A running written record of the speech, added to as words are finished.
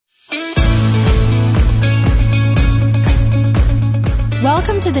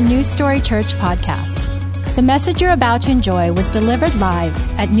Welcome to the New Story Church podcast. The message you're about to enjoy was delivered live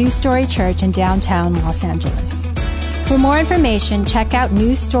at New Story Church in downtown Los Angeles. For more information, check out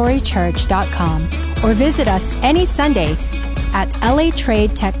newstorychurch.com or visit us any Sunday at LA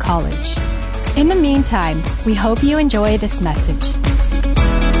Trade Tech College. In the meantime, we hope you enjoy this message.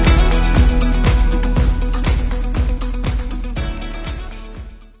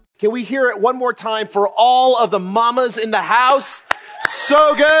 Can we hear it one more time for all of the mamas in the house?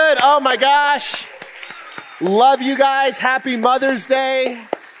 So good. Oh my gosh. Love you guys. Happy Mother's Day.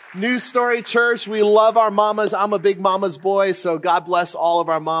 New Story Church. We love our mamas. I'm a big mama's boy, so God bless all of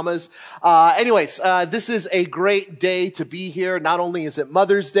our mamas. This is a great day to be here. Not only is it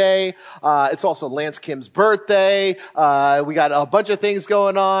Mother's Day, it's also Lance Kim's birthday. We got a bunch of things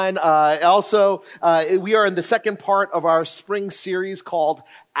going on. We are in the second part of our spring series called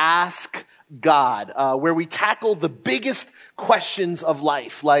Ask God, where we tackle the biggest questions of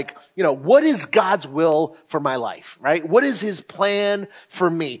life. Like, what is God's will for my life, right? What is his plan for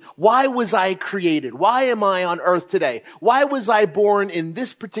me? Why was I created? Why am I on earth today? Why was I born in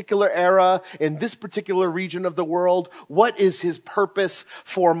this particular era, in this particular region of the world? What is his purpose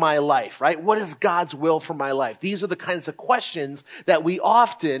for my life, right? What is God's will for my life? These are the kinds of questions that we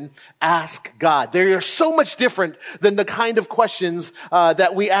often ask God. They are so much different than the kind of questions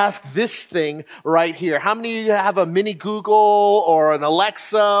that we ask this thing right here. How many of you have a mini Google or an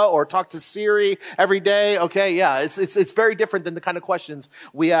Alexa or talk to Siri every day? Okay, yeah, it's very different than the kind of questions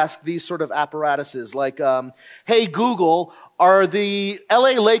we ask these sort of apparatuses. Like, hey Google, are the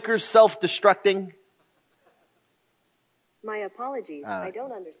LA Lakers self-destructing? My apologies. I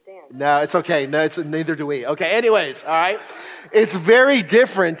don't understand. No, it's okay. No, neither do we. Okay, anyways, all right. It's very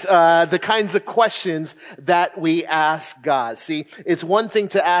different, the kinds of questions that we ask God. See, it's one thing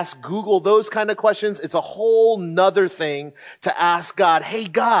to ask Google those kind of questions. It's a whole nother thing to ask God, hey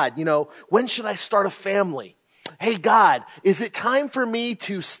God, when should I start a family? Hey God, is it time for me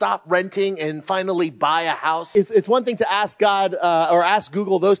to stop renting and finally buy a house? It's one thing to ask God or ask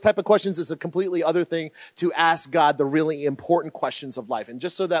Google those type of questions. It's a completely other thing to ask God the really important questions of life. And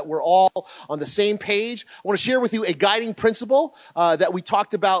just so that we're all on the same page, I want to share with you a guiding principle that we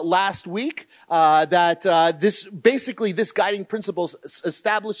talked about last week. This guiding principle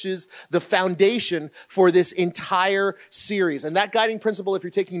establishes the foundation for this entire series. And that guiding principle, if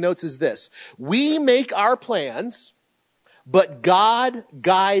you're taking notes, is this: we make our plans, but God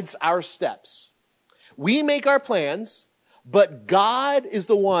guides our steps. We make our plans, but God is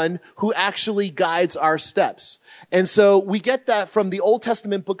the one who actually guides our steps. And so we get that from the Old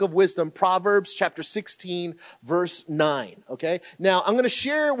Testament book of wisdom, Proverbs chapter 16, verse 9. Okay? Now, I'm going to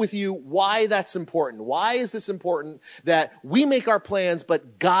share with you why that's important. Why is this important that we make our plans,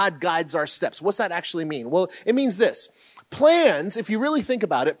 but God guides our steps? What's that actually mean? Well, it means this. Plans, if you really think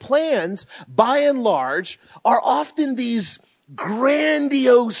about it, plans, by and large, are often these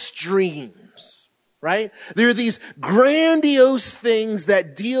grandiose dreams, right? They're these grandiose things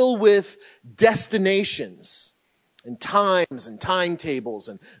that deal with destinations and times and timetables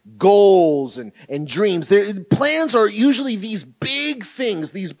and goals and dreams. Plans are usually these big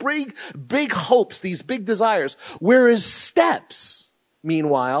things, these big hopes, these big desires, whereas steps,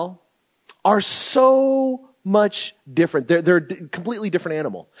 meanwhile, are so much different. They're a completely different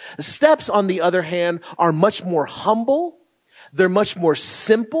animal. Steps, on the other hand, are much more humble. They're much more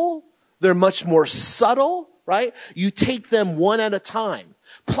simple. They're much more subtle, right? You take them one at a time.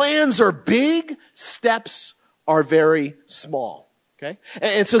 Plans are big. Steps are very small. Okay?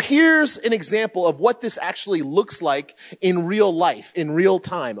 And so here's an example of what this actually looks like in real life, in real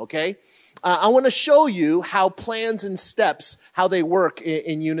time, okay? I want to show you how plans and steps, how they work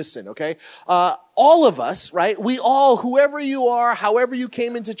in unison, okay? All of us, right? We all, whoever you are, however you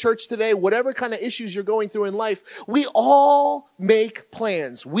came into church today, whatever kind of issues you're going through in life, we all make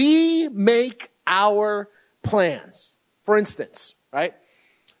plans. We make our plans. For instance, right?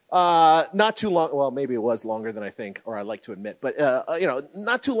 Not too long, well, maybe it was longer than I think, or I like to admit, but,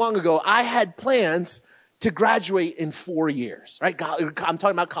 not too long ago, I had plans to graduate in 4 years, right? I'm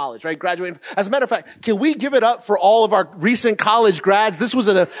talking about college, right? Graduating. As a matter of fact, can we give it up for all of our recent college grads? This was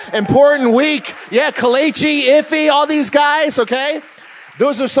an important week. Yeah, Kalechi, Iffy, all these guys, okay?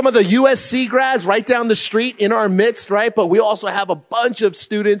 Those are some of the USC grads right down the street in our midst, right? But we also have a bunch of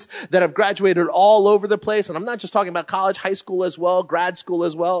students that have graduated all over the place. And I'm not just talking about college, high school as well, grad school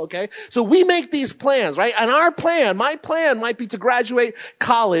as well, okay? So we make these plans, right? And my plan might be to graduate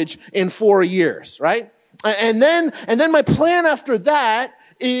college in 4 years, right? And then my plan after that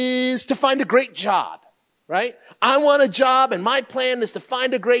is to find a great job, right? I want a job, and my plan is to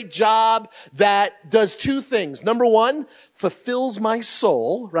find a great job that does two things. Number one, fulfills my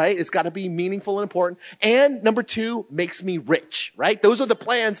soul, right? It's got to be meaningful and important. And number two, makes me rich, right? Those are the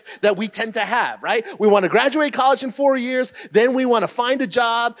plans that we tend to have, right? We want to graduate college in 4 years. Then we want to find a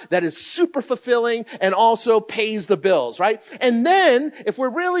job that is super fulfilling and also pays the bills, right? And then if we're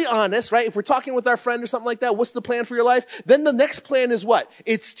really honest, right? If we're talking with our friend or something like that, what's the plan for your life? Then the next plan is what?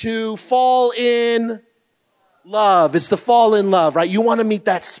 It's to fall in love. It's to fall in love, right? You want to meet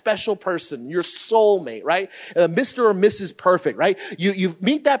that special person, your soulmate, right? Mr. or Mrs. Perfect, right? You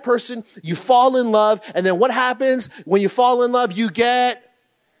meet that person, you fall in love, and then what happens when you fall in love? You get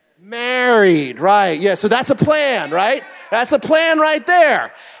married, right? Yeah, so that's a plan, right? That's a plan right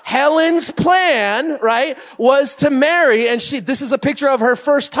there. Helen's plan, right, was to marry, and this is a picture of her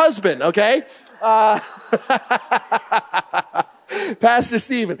first husband, okay? Pastor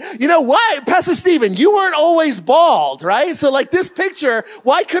Stephen. You know why? Pastor Stephen, you weren't always bald, right? So like this picture,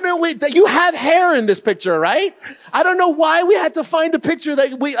 why couldn't we, that you have hair in this picture, right? I don't know why we had to find a picture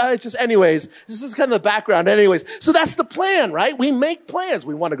that anyways, this is kind of the background anyways. So that's the plan, right? We make plans.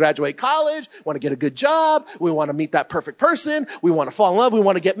 We want to graduate college, want to get a good job, we want to meet that perfect person, we want to fall in love, we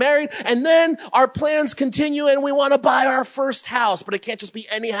want to get married, and then our plans continue and we want to buy our first house, but it can't just be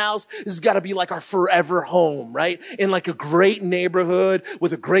any house. It's got to be like our forever home, right? In like a great neighborhood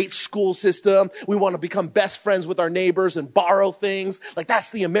with a great school system. We want to become best friends with our neighbors and borrow things. Like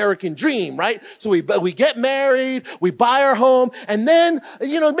that's the American dream, right? So we get married, we buy our home, and then,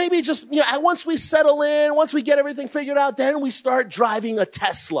 maybe just, once we settle in, once we get everything figured out, then we start driving a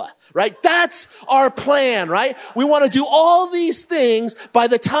Tesla, right? That's our plan, right? We want to do all these things by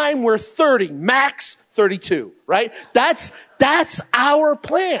the time we're 30, max 32, right? That's our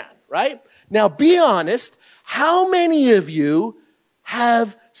plan, right? Now be honest, how many of you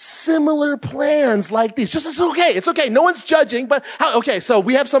have similar plans like these? Just, it's okay. No one's judging, but so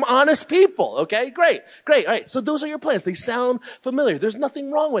we have some honest people, okay? Great. All right. So those are your plans. They sound familiar. There's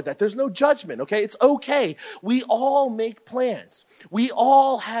nothing wrong with that. There's no judgment, okay? It's okay. We all make plans. We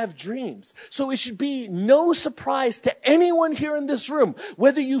all have dreams. So it should be no surprise to anyone here in this room,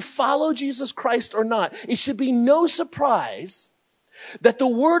 whether you follow Jesus Christ or not. It should be no surprise that the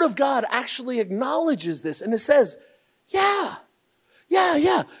Word of God actually acknowledges this, and it says, yeah.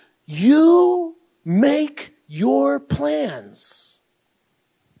 You make your plans.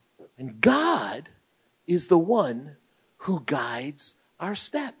 And God is the one who guides our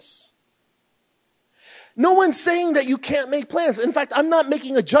steps. No one's saying that you can't make plans. In fact, I'm not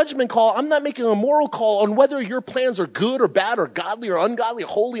making a judgment call. I'm not making a moral call on whether your plans are good or bad or godly or ungodly or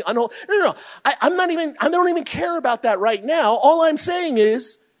holy, unholy. No. I don't even care about that right now. All I'm saying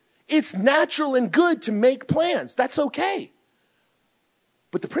is it's natural and good to make plans. That's okay.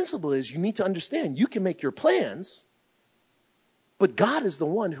 But the principle is you need to understand you can make your plans, but God is the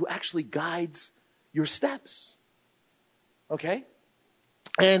one who actually guides your steps. Okay?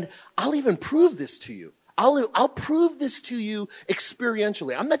 And I'll even prove this to you. I'll prove this to you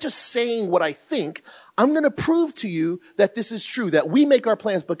experientially. I'm not just saying what I think. I'm going to prove to you that this is true, that we make our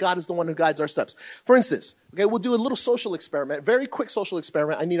plans, but God is the one who guides our steps. For instance, okay, we'll do a little social experiment, very quick social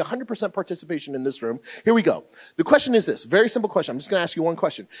experiment. I need 100% participation in this room. Here we go. The question is this, very simple question. I'm just going to ask you one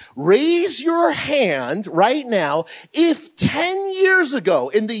question. Raise your hand right now if 10 years ago,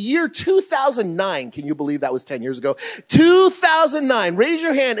 in the year 2009, can you believe that was 10 years ago? 2009, raise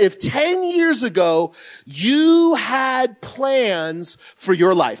your hand if 10 years ago you had plans for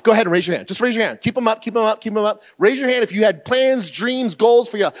your life. Go ahead and raise your hand. Just raise your hand. Keep them up. Raise your hand if you had plans, dreams, goals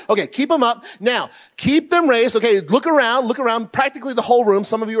for your life. Okay, keep them up. Now, keep them raised. Okay, look around, practically the whole room.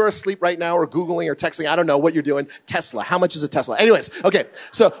 Some of you are asleep right now or Googling or texting. I don't know what you're doing. Tesla. How much is a Tesla? Anyways, okay.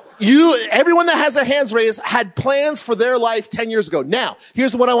 So everyone that has their hands raised had plans for their life 10 years ago. Now,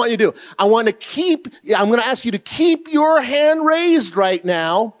 here's what I want you to do. I'm going to ask you to keep your hand raised right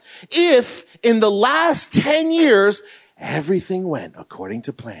now if in the last 10 years, everything went according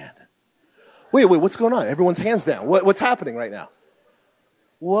to plan. Wait, what's going on? Everyone's hands down. What's happening right now?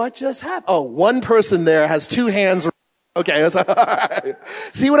 What just happened? Oh, one person there has two hands. Okay.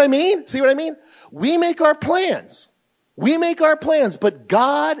 See what I mean? We make our plans. But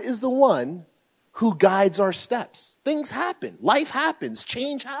God is the one who guides our steps. Things happen. Life happens.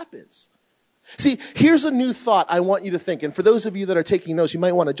 Change happens. See, here's a new thought I want you to think. And for those of you that are taking notes, you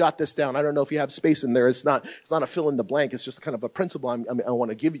might want to jot this down. I don't know if you have space in there. It's not a fill in the blank. It's just kind of a principle I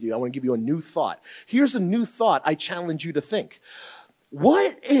want to give you. I want to give you a new thought. Here's a new thought I challenge you to think.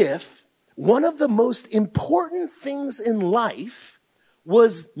 What if one of the most important things in life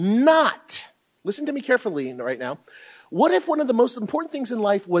was not, listen to me carefully right now. What if one of the most important things in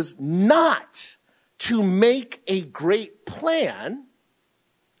life was not to make a great plan,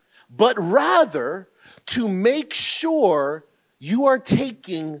 but rather to make sure you are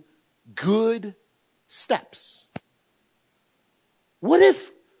taking good steps. What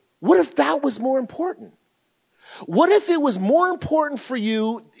if that was more important? What if it was more important for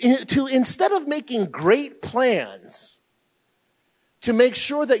you to, instead of making great plans, to make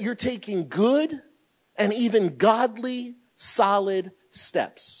sure that you're taking good and even godly, solid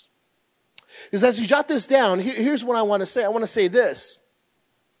steps? Because as you jot this down, here's what I want to say. I want to say this.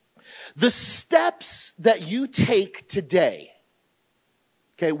 The steps that you take today,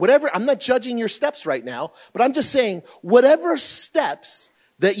 okay, whatever, I'm not judging your steps right now, but I'm just saying whatever steps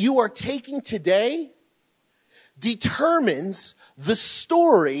that you are taking today determines the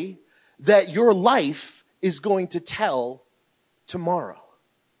story that your life is going to tell tomorrow.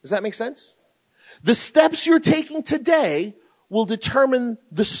 Does that make sense? The steps you're taking today will determine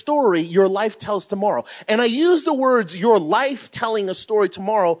the story your life tells tomorrow. And I use the words your life telling a story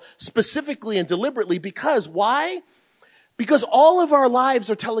tomorrow specifically and deliberately because why? Because all of our lives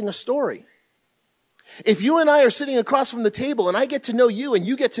are telling a story. If you and I are sitting across from the table and I get to know you and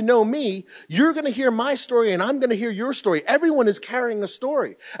you get to know me, you're going to hear my story and I'm going to hear your story. Everyone is carrying a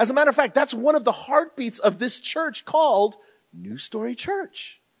story. As a matter of fact, that's one of the heartbeats of this church called New Story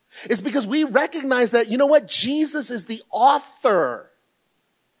Church. It's because we recognize that, you know what? Jesus is the author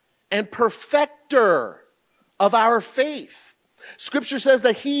and perfecter of our faith. Scripture says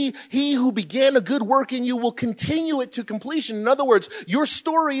that he who began a good work in you will continue it to completion. In other words, your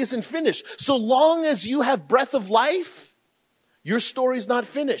story isn't finished. So long as you have breath of life, your story is not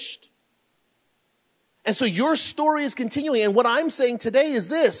finished. And so your story is continuing. And what I'm saying today is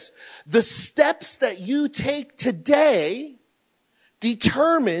this: the steps that you take today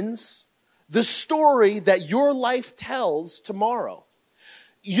determines the story that your life tells tomorrow.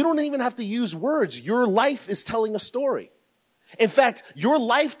 You don't even have to use words. Your life is telling a story. In fact, your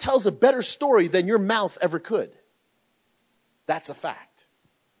life tells a better story than your mouth ever could. That's a fact.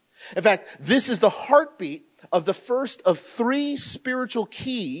 In fact, this is the heartbeat of the first of 3 spiritual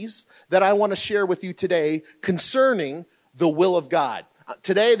keys that I want to share with you today concerning the will of God.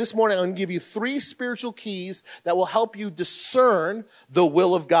 Today, this morning, I'm going to give you 3 spiritual keys that will help you discern the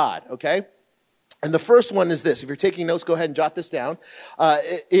will of God, okay? And the first one is this. If you're taking notes, go ahead and jot this down.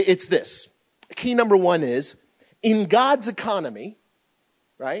 It's this. Key number 1 is, in God's economy,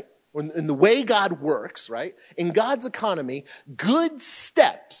 right, in the way God works, right, in God's economy, good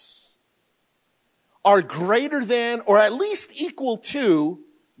steps are greater than or at least equal to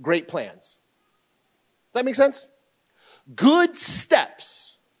great plans. Does that make sense? Good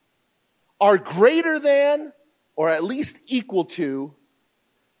steps are greater than or at least equal to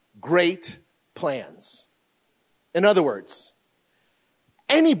great plans. In other words,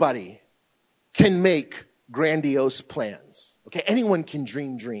 anybody can make grandiose plans. Okay, anyone can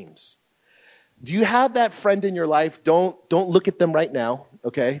dream dreams. Do you have that friend in your life? Don't look at them right now,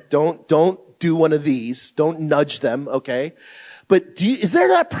 okay? Don't do one of these. Don't nudge them, okay? But is there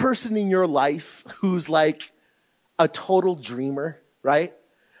that person in your life who's like a total dreamer, right?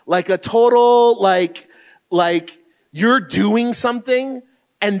 Like a total, like you're doing something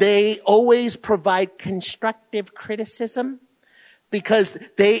and they always provide constructive criticism? Because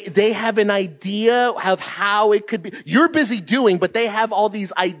they have an idea of how it could be. You're busy doing, but they have all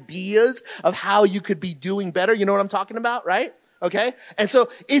these ideas of how you could be doing better. You know what I'm talking about, right? Okay? And so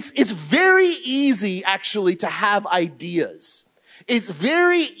it's very easy, actually, to have ideas. It's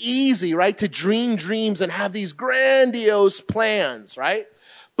very easy, right, to dream dreams and have these grandiose plans, right?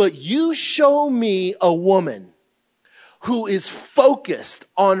 But you show me a woman who is focused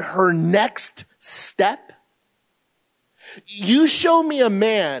on her next step. You show me a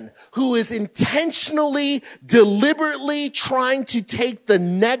man who is intentionally, deliberately trying to take the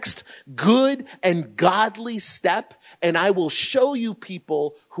next good and godly step, and I will show you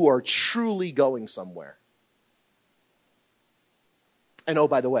people who are truly going somewhere. And oh,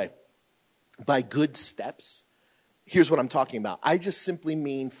 by the way, by good steps, here's what I'm talking about. I just simply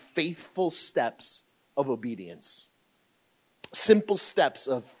mean faithful steps of obedience. Simple steps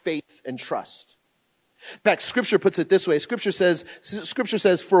of faith and trust. In fact, Scripture puts it this way. Scripture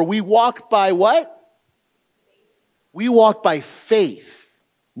says, for we walk by what? We walk by faith,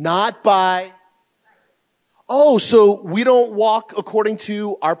 not by... Oh, so we don't walk according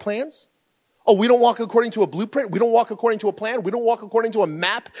to our plans? Oh, we don't walk according to a blueprint? We don't walk according to a plan? We don't walk according to a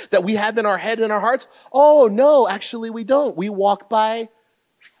map that we have in our head and our hearts? Oh, no, actually we don't. We walk by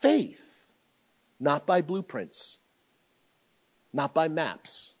faith, not by blueprints, not by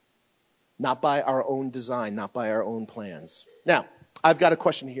maps. Not by our own design, not by our own plans. Now, I've got a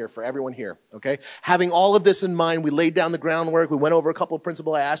question here for everyone here, okay? Having all of this in mind, we laid down the groundwork. We went over a couple of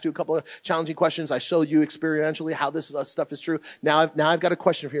principles. I asked you a couple of challenging questions. I showed you experientially how this stuff is true. Now I've got a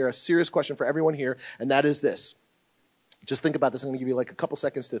question here, a serious question for everyone here, and that is this. Just think about this. I'm going to give you like a couple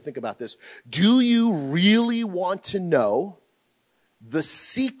seconds to think about this. Do you really want to know the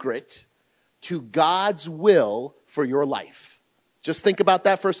secret to God's will for your life? Just think about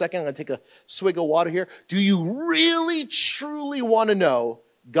that for a second. I'm going to take a swig of water here. Do you really, truly want to know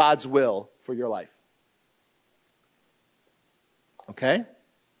God's will for your life? Okay?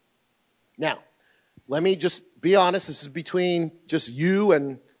 Now, let me just be honest. This is between just you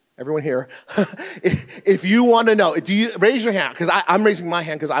and everyone here. If you want to know, do you raise your hand? Because I'm raising my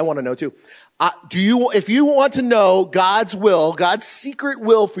hand because I want to know too. If you want to know God's will, God's secret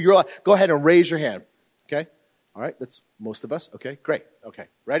will for your life, go ahead and raise your hand. Okay? All right, that's most of us. Okay, great. Okay,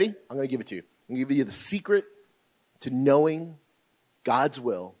 ready? I'm going to give it to you. I'm going to give you the secret to knowing God's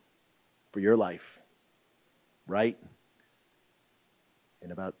will for your life right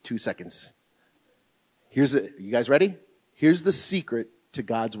in about 2 seconds. You guys ready? Here's the secret to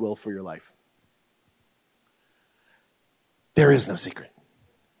God's will for your life. There is no secret.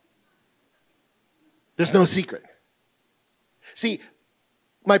 There's no secret. See,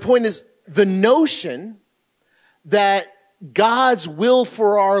 my point is the notion that God's will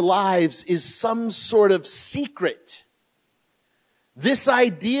for our lives is some sort of secret. This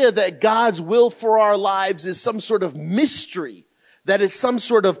idea that God's will for our lives is some sort of mystery, that it's some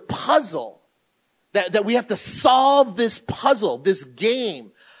sort of puzzle, that we have to solve this puzzle, this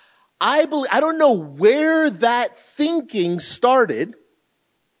I don't know where that thinking started.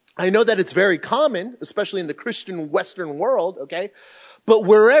 I know that it's very common, especially in the Christian Western world, okay? But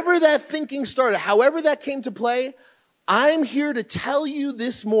wherever that thinking started, however that came to play, I'm here to tell you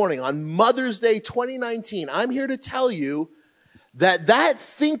this morning on Mother's Day 2019, I'm here to tell you that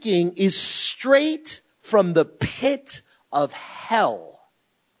thinking is straight from the pit of hell.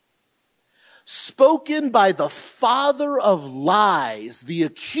 Spoken by the father of lies, the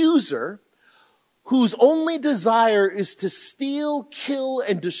accuser, whose only desire is to steal, kill,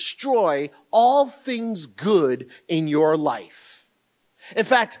 and destroy all things good in your life. In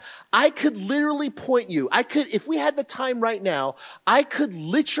fact, I could literally point you, if we had the time right now, I could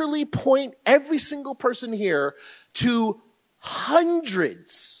literally point every single person here to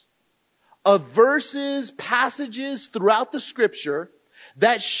hundreds of verses, passages throughout the scripture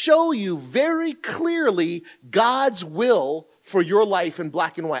that show you very clearly God's will for your life in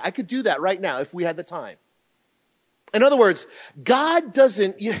black and white. I could do that right now if we had the time. In other words,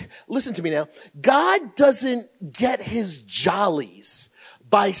 listen to me now, God doesn't get his jollies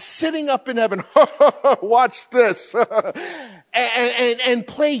by sitting up in heaven, watch this, and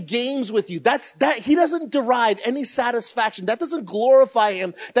play games with you. He doesn't derive any satisfaction. That doesn't glorify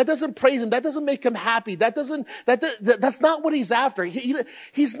him. That doesn't praise him. That doesn't make him happy. That's not what he's after.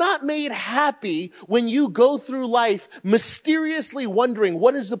 He's not made happy when you go through life mysteriously wondering,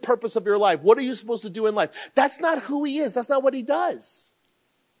 what is the purpose of your life? What are you supposed to do in life? That's not who he is. That's not what he does.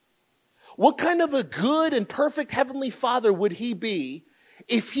 What kind of a good and perfect heavenly father would he be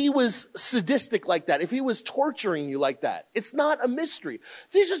if he was sadistic like that, if he was torturing you like that? It's not a mystery.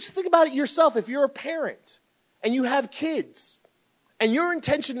 Just think about it yourself. If you're a parent and you have kids and your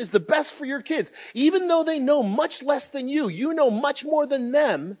intention is the best for your kids, even though they know much less than you know much more than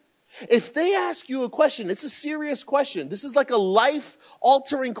them. If they ask you a question, it's a serious question. This is like a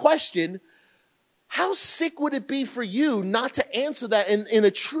life-altering question. How sick would it be for you not to answer that in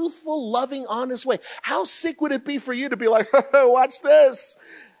a truthful, loving, honest way? How sick would it be for you to be like, watch this,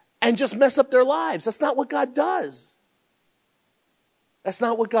 and just mess up their lives? That's not what God does. That's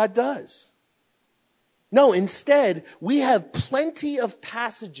not what God does. No, instead, we have plenty of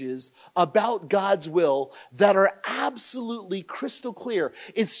passages about God's will that are absolutely crystal clear.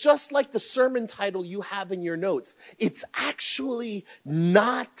 It's just like the sermon title you have in your notes. It's actually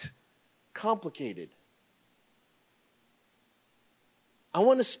not complicated. I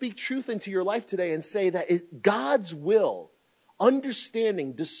want to speak truth into your life today and say that God's will,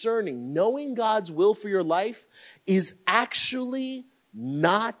 understanding, discerning, knowing God's will for your life is actually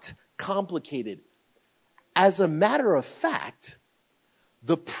not complicated. As a matter of fact,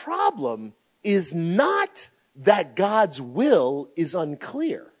 the problem is not that God's will is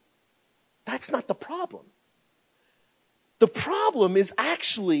unclear. That's not the problem. The problem is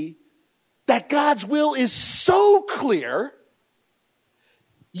actually that God's will is so clear,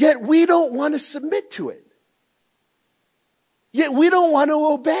 yet we don't want to submit to it. Yet we don't want to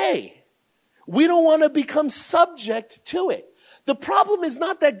obey. We don't want to become subject to it. The problem is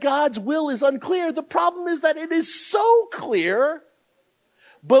not that God's will is unclear. The problem is that it is so clear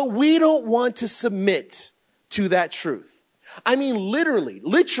But we don't want to submit to that truth. I mean, literally,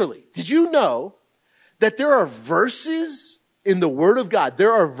 did you know that there are verses in the Word of God,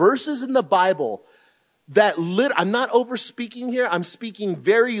 there are verses in the Bible that I'm not over speaking here, I'm speaking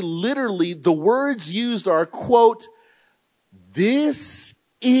very literally. The words used are, quote, "This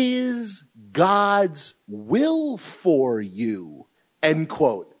is God's will for you," end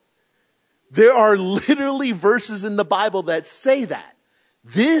quote. There are literally verses in the Bible that say that.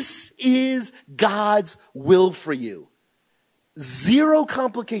 This is God's will for you. Zero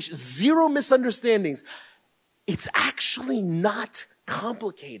complications, zero misunderstandings. It's actually not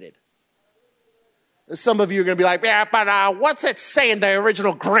complicated. Some of you are going to be like, yeah, but what's it say in the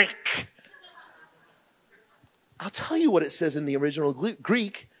original Greek? I'll tell you what it says in the original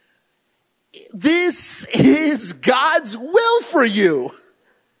Greek. This is God's will for you.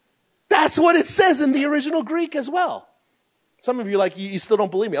 That's what it says in the original Greek as well. Some of you are like, you still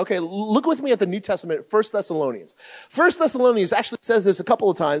don't believe me. Okay, look with me at the New Testament, 1 Thessalonians. 1 Thessalonians actually says this a couple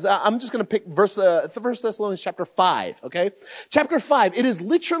of times. I'm just going to pick 1 Thessalonians chapter 5, okay? Chapter 5, it is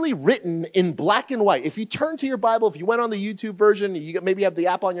literally written in black and white. If you turn to your Bible, if you went on the YouTube version, you maybe have the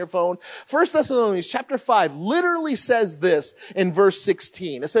app on your phone. 1 Thessalonians chapter 5 literally says this in verse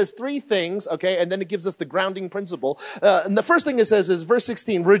 16. It says three things, okay, and then it gives us the grounding principle. And the first thing it says is verse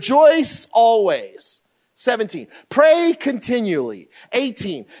 16, rejoice always. 17, pray continually.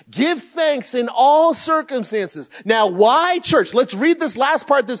 18, give thanks in all circumstances. Now, why, church? Let's read this last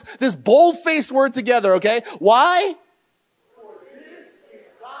part, this bold-faced word together, okay? Why? For this is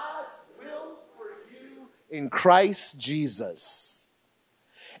God's will for you in Christ Jesus.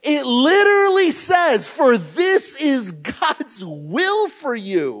 It literally says, for this is God's will for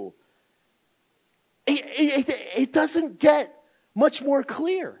you. It doesn't get much more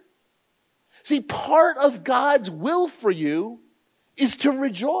clear. See, part of God's will for you is to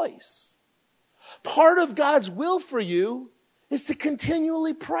rejoice. Part of God's will for you is to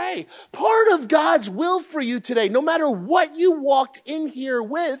continually pray. Part of God's will for you today, no matter what you walked in here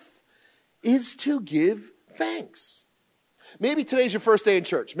with, is to give thanks. Maybe today's your first day in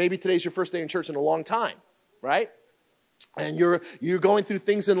church. Maybe today's your first day in church in a long time, right? And you're going through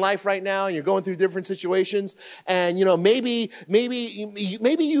things in life right now, and you're going through different situations, and maybe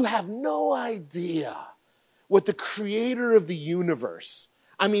you have no idea what the creator of the universe,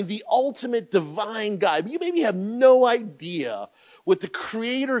 I mean the ultimate divine God, you maybe have no idea what the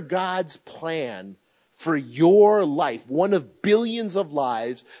creator God's plan for your life, one of billions of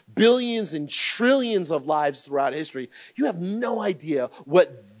lives, billions and trillions of lives throughout history. You have no idea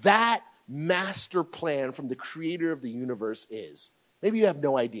what that master plan from the creator of the universe is. Maybe you have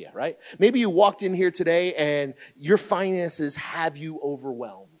no idea, right? Maybe you walked in here today and your finances have you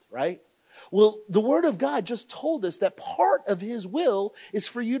overwhelmed, right? Well, the Word of God just told us that part of His will is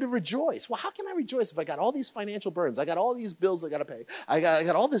for you to rejoice. Well, how can I rejoice if I got all these financial burdens? I got all these bills I got to pay. I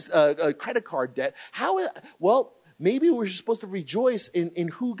got all this credit card debt. Well, maybe we're supposed to rejoice in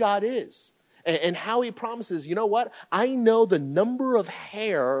who God is. And how He promises, you know what? I know the number of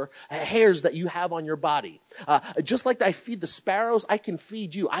hairs that you have on your body. Just like I feed the sparrows, I can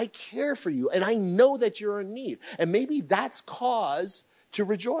feed you. I care for you, and I know that you're in need. And maybe that's cause to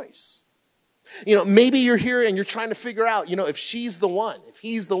rejoice. Maybe you're here and you're trying to figure out, if she's the one, if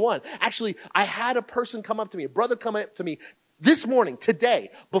he's the one. Actually, I had a person come up to me, a brother come up to me this morning,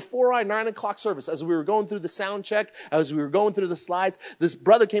 today, before our 9 o'clock service, as we were going through the sound check, as we were going through the slides, this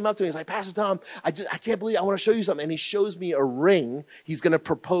brother came up to me. He's like, Pastor Tom, I can't believe I want to show you something. And he shows me a ring he's going to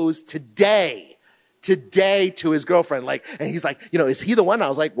propose today to his girlfriend. And he's like, is he the one? I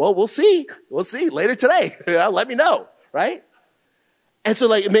was like, well, we'll see later today. Let me know. Right? And so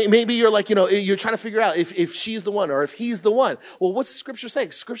maybe you're you're trying to figure out if she's the one or if he's the one. Well, what's the scripture say?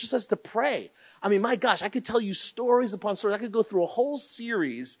 Scripture says to pray. I mean, my gosh, I could tell you stories upon stories. I could go through a whole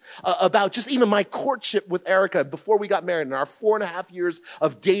series about just even my courtship with Erica before we got married, and our 4.5 years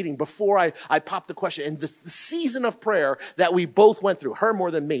of dating before I popped the question, and the season of prayer that we both went through, her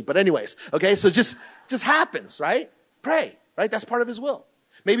more than me. But anyways, okay, so just happens, right? Pray, right? That's part of His will.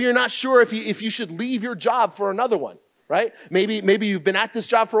 Maybe you're not sure if you should leave your job for another one. Right? Maybe you've been at this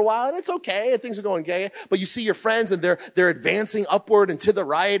job for a while and it's okay and things are going okay, but you see your friends and they're advancing upward and to the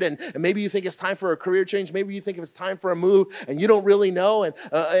right, and maybe you think it's time for a career change. Maybe you think it's time for a move and you don't really know.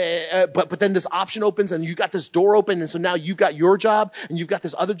 But then this option opens and you got this door open, and so now you've got your job and you've got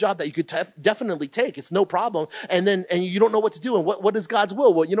this other job that you could definitely take. It's no problem. And you don't know what to do. And what is God's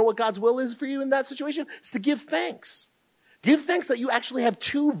will? Well, you know what God's will is for you in that situation? It's to give thanks. Give thanks that you actually have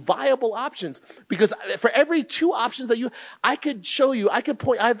two viable options, because for every two options that I could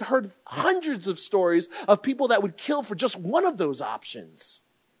point, I've heard hundreds of stories of people that would kill for just one of those options.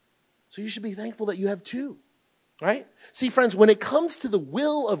 So you should be thankful that you have two, right? See, friends, when it comes to the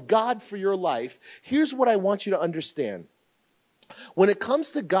will of God for your life, here's what I want you to understand. When it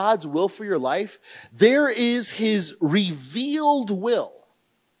comes to God's will for your life, there is his revealed will,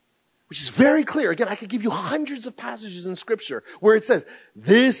 which is very clear. Again, I could give you hundreds of passages in Scripture where it says,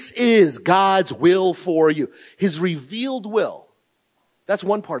 this is God's will for you. His revealed will. That's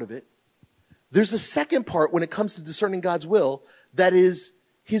one part of it. There's a second part when it comes to discerning God's will, that is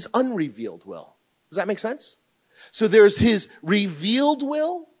his unrevealed will. Does that make sense? So there's his revealed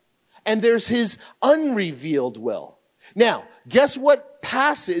will, and there's his unrevealed will. Now, guess what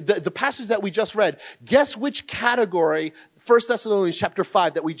passage, the passage that we just read, guess which category 1 Thessalonians chapter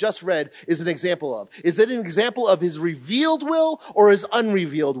 5 that we just read is an example of? Is it an example of his revealed will or his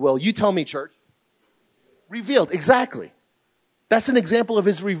unrevealed will? You tell me, church. Revealed, exactly. That's an example of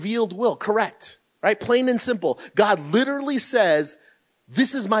his revealed will, correct, right? Plain and simple. God literally says,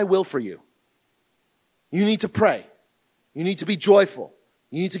 this is my will for you. You need to pray. You need to be joyful.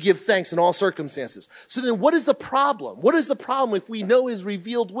 You need to give thanks in all circumstances. So then what is the problem? What is the problem if we know his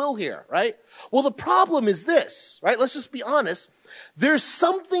revealed will here, right? Well, the problem is this, right? Let's just be honest. There's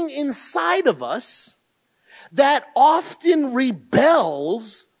something inside of us that often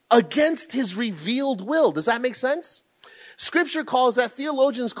rebels against his revealed will. Does that make sense? Scripture calls that,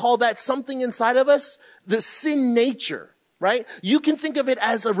 theologians call that something inside of us, the sin nature, right? You can think of it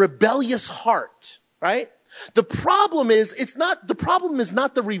as a rebellious heart, right? The problem is not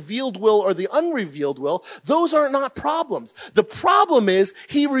the revealed will or the unrevealed will. Those are not problems. The problem is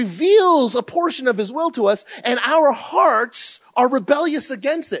he reveals a portion of his will to us and our hearts are rebellious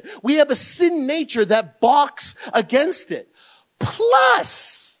against it. We have a sin nature that balks against it.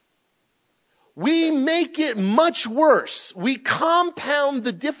 Plus, we make it much worse. We compound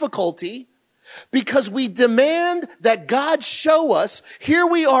the difficulty because we demand that God show us, here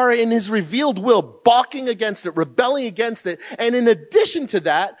we are in his revealed will, balking against it, rebelling against it. And in addition to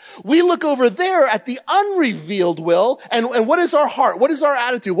that, we look over there at the unrevealed will. And what is our heart? What is our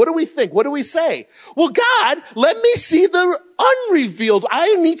attitude? What do we think? What do we say? Well, God, let me see the unrevealed.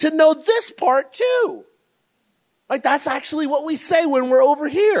 I need to know this part too. Like that's actually what we say when we're over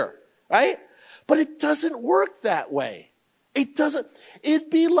here, right? But it doesn't work that way. It doesn't. It'd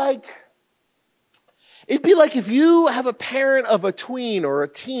be like if you have a parent of a tween or a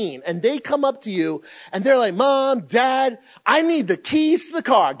teen and they come up to you and they're like, Mom, Dad, I need the keys to the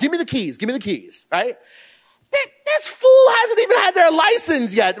car. Give me the keys. Give me the keys, right? This fool hasn't even had their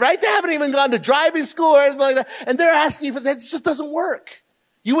license yet, right? They haven't even gone to driving school or anything like that. And they're asking for that. It just doesn't work.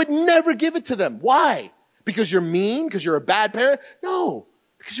 You would never give it to them. Why? Because you're mean? Because you're a bad parent? No,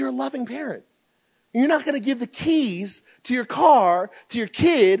 because you're a loving parent. You're not going to give the keys to your car to your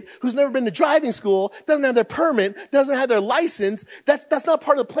kid who's never been to driving school, doesn't have their permit, doesn't have their license. That's not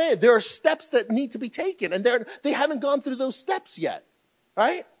part of the plan. There are steps that need to be taken, and they haven't gone through those steps yet,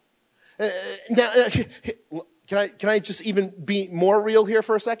 right? Now, can I just even be more real here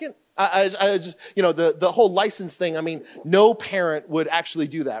for a second? I just, the whole license thing, I mean, no parent would actually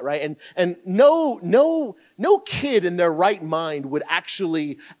do that, right? And no kid in their right mind would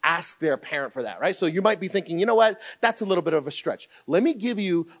actually ask their parent for that, right? So you might be thinking, you know what? That's a little bit of a stretch. Let me give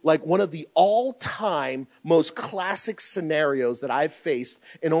you like one of the all-time most classic scenarios that I've faced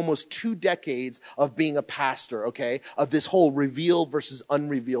in almost 2 decades of being a pastor, okay? Of this whole revealed versus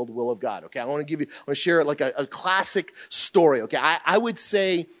unrevealed will of God, okay? I want to share like a classic story, okay? I would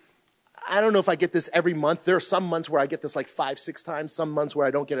say, I don't know if I get this every month. There are some months where I get this like 5-6 times, some months where I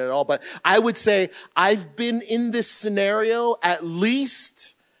don't get it at all. But I would say I've been in this scenario at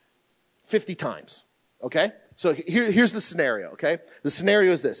least 50 times, okay? So here's the scenario, okay? The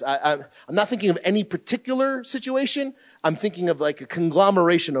scenario is this. I'm not thinking of any particular situation. I'm thinking of like a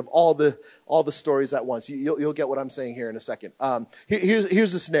conglomeration of all the stories at once. You'll get what I'm saying here in a second.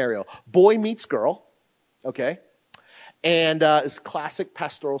 Here's the scenario. Boy meets girl, okay? And it's a classic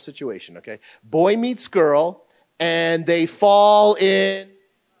pastoral situation, okay? Boy meets girl, and they fall in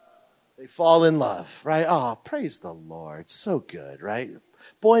love, right? Oh, praise the Lord. So good, right?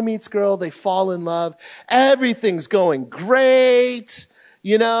 Boy meets girl, they fall in love. Everything's going great.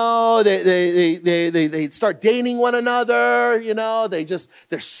 You know, they start dating one another, you know, they're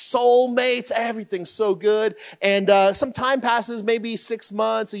soulmates, everything's so good. And some time passes, maybe 6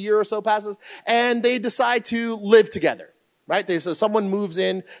 months, a year or so passes, and they decide to live together. Right? So someone moves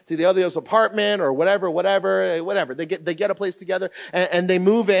in to the other's apartment or whatever. They get a place together and they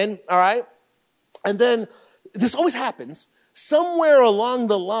move in, all right? And then this always happens. Somewhere along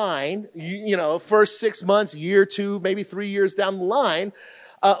the line, first 6 months, year 2, maybe 3 years down the line,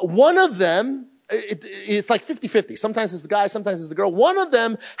 one of them it's like 50-50. Sometimes it's the guy, sometimes it's the girl. One of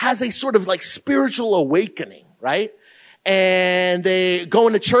them has a sort of like spiritual awakening, right? And they go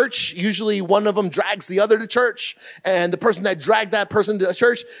into church. Usually one of them drags the other to church. And the person that dragged that person to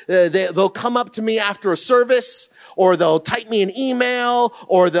church, they'll come up to me after a service, or they'll type me an email,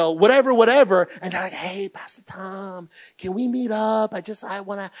 or they'll whatever. And they're like, hey, Pastor Tom, can we meet up? I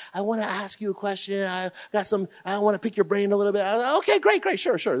want to ask you a question. I want to pick your brain a little bit. Okay, great.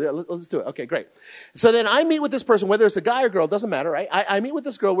 Sure. Let's do it. Okay, great. So then I meet with this person, whether it's a guy or girl, doesn't matter, right? I meet with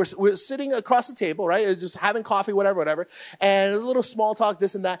this girl. We're sitting across the table, right? Just having coffee, whatever. And a little small talk,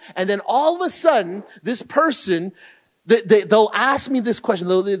 this and that. And then all of a sudden, this person, they'll ask me this question.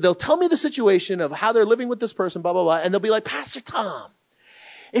 They'll tell me the situation of how they're living with this person, blah, blah, blah. And they'll be like, Pastor Tom,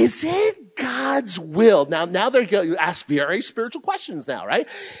 is it God's will? Now they're going to ask very spiritual questions now, right?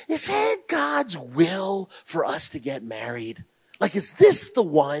 Is it God's will for us to get married? Like, is this the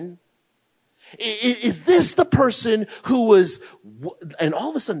one? Is this the person who was, and all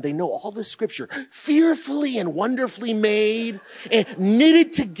of a sudden they know all this scripture, fearfully and wonderfully made and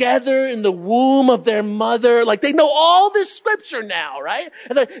knitted together in the womb of their mother? Like, they know all this scripture now, right?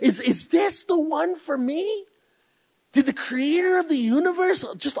 And is this the one for me? Did the creator of the universe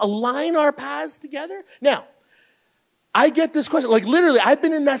just align our paths together? Now, I get this question, like literally, I've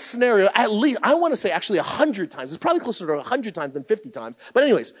been in that scenario at least, I want to say actually 100 times. It's probably closer to 100 times than 50 times. But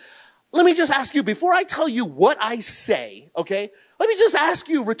anyways, let me just ask you, before I tell you what I say, okay, let me just ask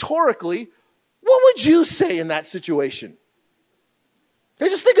you rhetorically, what would you say in that situation? Okay,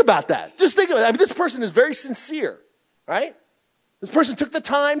 just think about that. Just think about it. I mean, this person is very sincere, right? This person took the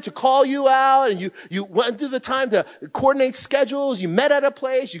time to call you out, and you went through the time to coordinate schedules. You met at a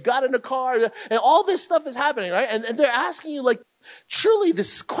place, you got in a car, and all this stuff is happening, right? And they're asking you, like, truly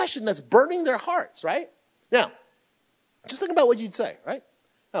this question that's burning their hearts, right? Now, just think about what you'd say, right?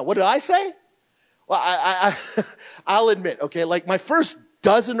 Now, what did I say? Well, I'll admit, okay, like my first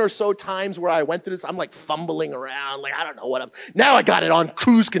dozen or so times where I went through this, I'm like fumbling around, like I don't know now I got it on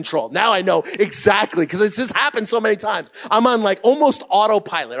cruise control. Now I know exactly, because it's just happened so many times. I'm on like almost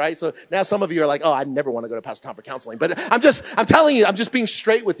autopilot, right? So now some of you are like, oh, I never want to go to Pastor Tom for counseling. But I'm telling you, I'm just being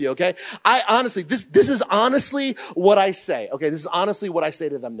straight with you, okay? I honestly, this is honestly what I say, okay? This is honestly what I say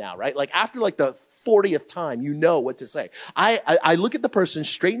to them now, right? Like after like the 40th time, you know what to say. I look at the person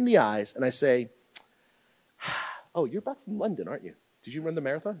straight in the eyes and I say, oh, you're back from London, aren't you? Did you run the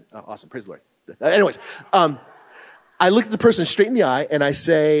marathon? Oh, awesome. Praise the Lord. Anyways, I look at the person straight in the eye and I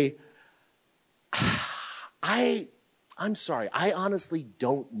say, I'm sorry. I honestly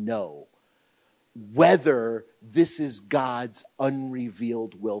don't know whether this is God's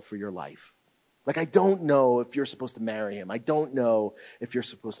unrevealed will for your life. Like, I don't know if you're supposed to marry him. I don't know if you're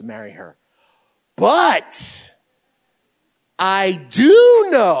supposed to marry her. But I do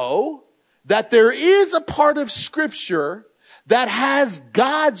know that there is a part of Scripture that has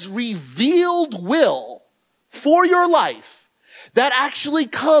God's revealed will for your life that actually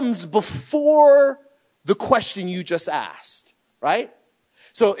comes before the question you just asked, right?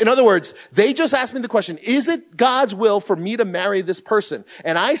 So in other words, they just asked me the question, is it God's will for me to marry this person?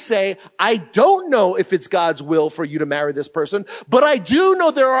 And I say, I don't know if it's God's will for you to marry this person, but I do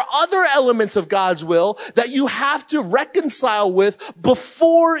know there are other elements of God's will that you have to reconcile with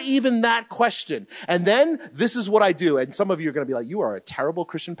before even that question. And then this is what I do. And some of you are going to be like, you are a terrible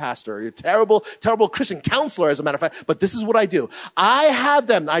Christian pastor. Or you're a terrible Christian counselor, as a matter of fact. But this is what I do. I have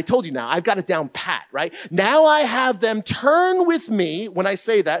them, I told you now, I've got it down pat, right? Now I have them turn with me when I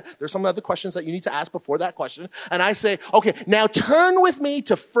say that. There's some other questions that you need to ask before that question. And I say, okay, now turn with me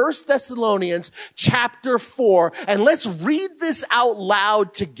to 1 Thessalonians chapter 4, and let's read this out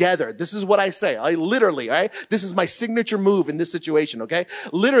loud together. This is what I say. I literally, right? This is my signature move in this situation, okay?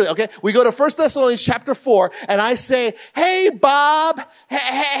 Literally, okay? We go to 1 Thessalonians chapter 4, and I say, hey, Bob,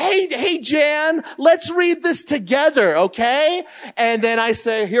 hey, Jan, let's read this together, okay? And then I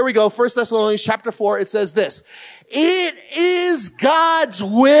say, here we go, 1 Thessalonians chapter 4, it says this. It is God's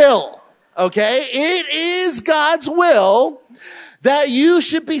will, okay? It is God's will that you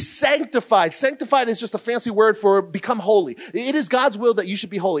should be sanctified. Sanctified is just a fancy word for become holy. It is God's will that you should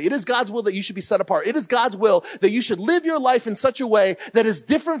be holy. It is God's will that you should be set apart. It is God's will that you should live your life in such a way that is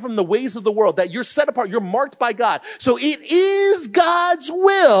different from the ways of the world, that you're set apart, you're marked by God. So it is God's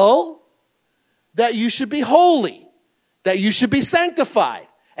will that you should be holy, that you should be sanctified.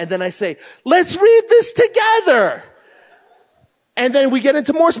 And then I say, let's read this together. And then we get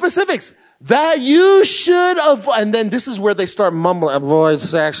into more specifics. That you should avoid, and then this is where they start mumbling, avoid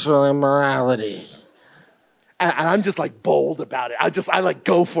sexual immorality. And I'm just like bold about it. I like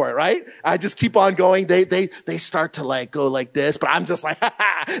go for it, right? I just keep on going. They start to like go like this, but I'm just like,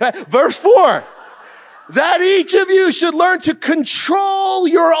 verse 4. that each of you should learn to control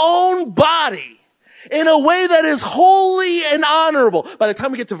your own body in a way that is holy and honorable. By the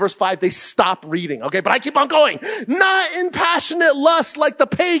time we get to verse 5, they stop reading, okay? But I keep on going. Not in passionate lust like the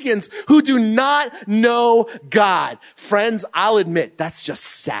pagans who do not know God. Friends, I'll admit, that's just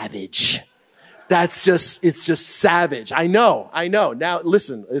savage. It's just savage. I know. Now,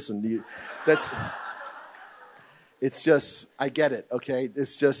 listen, I get it, okay?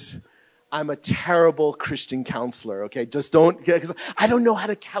 I'm a terrible Christian counselor, okay? Just don't, because I don't know how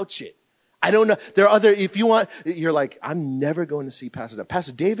to couch it. I don't know. There are if you want, you're like, I'm never going to see Pastor Tom.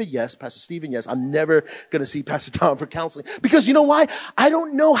 Pastor David, yes. Pastor Stephen, yes. I'm never going to see Pastor Tom for counseling. Because you know why? I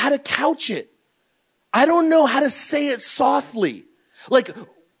don't know how to couch it. I don't know how to say it softly. Like,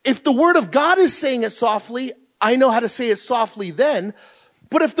 if the Word of God is saying it softly, I know how to say it softly then.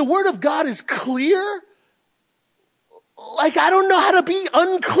 But if the Word of God is clear, like, I don't know how to be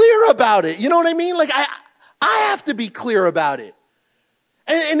unclear about it. You know what I mean? Like, I have to be clear about it.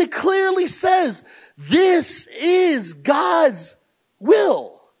 And it clearly says, this is God's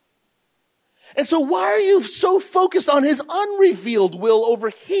will. And so why are you so focused on his unrevealed will over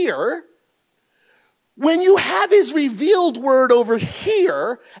here when you have his revealed word over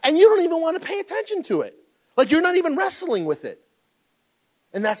here and you don't even want to pay attention to it? Like, you're not even wrestling with it.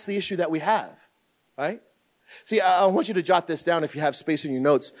 And that's the issue that we have, right? See, I want you to jot this down if you have space in your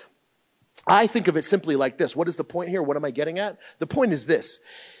notes. I think of it simply like this. What is the point here? What am I getting at? The point is this.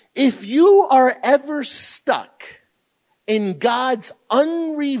 If you are ever stuck in God's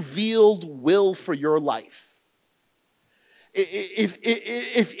unrevealed will for your life,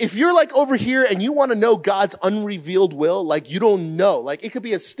 if you're like over here and you want to know God's unrevealed will, like you don't know, like it could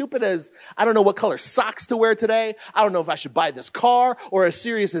be as stupid as, I don't know what color socks to wear today. I don't know if I should buy this car, or as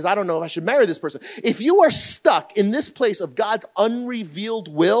serious as, I don't know if I should marry this person. If you are stuck in this place of God's unrevealed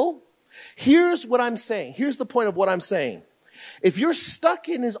will, here's what I'm saying. Here's the point of what I'm saying. If you're stuck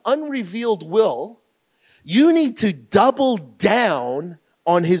in his unrevealed will, you need to double down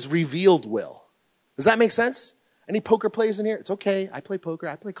on his revealed will. Does that make sense? Any poker players in here? It's okay. I play poker.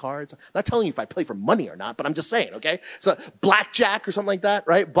 I play cards. I'm not telling you if I play for money or not, but I'm just saying, okay? So blackjack or something like that,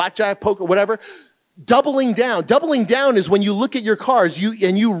 right? Blackjack, poker, whatever. Doubling down. Doubling down is when you look at your cards,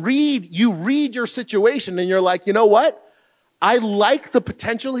 you read your situation and you're like, you know what? I like the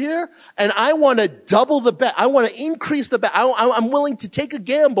potential here, and I want to double the bet. I want to increase the bet. I'm willing to take a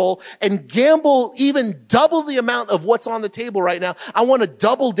gamble and gamble even double the amount of what's on the table right now. I want to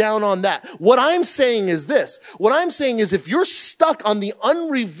double down on that. What I'm saying is this. What I'm saying is if you're stuck on the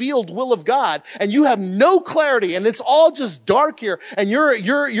unrevealed will of God and you have no clarity and it's all just dark here and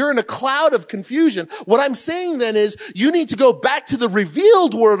you're in a cloud of confusion, what I'm saying then is you need to go back to the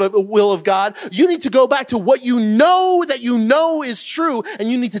revealed will of God. You need to go back to what you know that you know is true,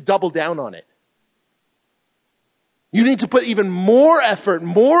 and you need to double down on it. You need to put even more effort,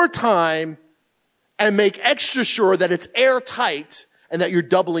 more time, and make extra sure that it's airtight and that you're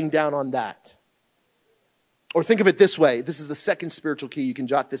doubling down on that. Or think of it this way. This is the second spiritual key. You can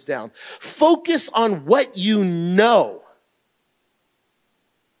jot this down. Focus on what you know.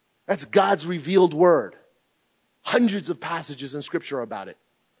 That's God's revealed word. Hundreds of passages in Scripture about it.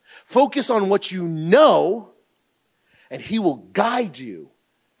 Focus on what you know, and he will guide you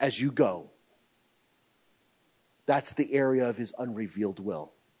as you go. That's the area of his unrevealed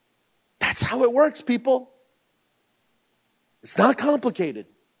will. That's how it works, people. It's not complicated.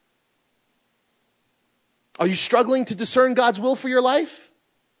 Are you struggling to discern God's will for your life?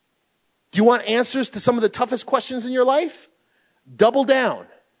 Do you want answers to some of the toughest questions in your life? Double down.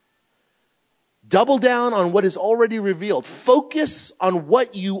 Double down on what is already revealed. Focus on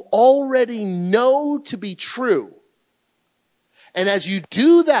what you already know to be true. And as you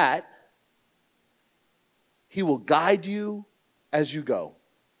do that, he will guide you as you go.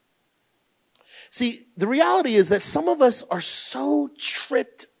 See, the reality is that some of us are so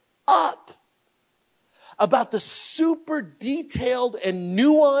tripped up about the super detailed and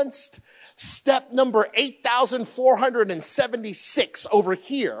nuanced step number 8,476 over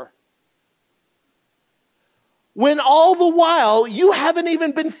here, when all the while you haven't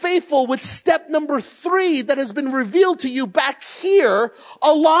even been faithful with step number 3 that has been revealed to you back here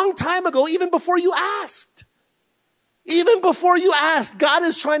a long time ago, even before you asked. Even before you asked, God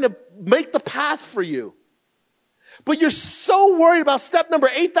is trying to make the path for you. But you're so worried about step number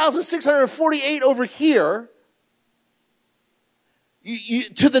 8,648 over here,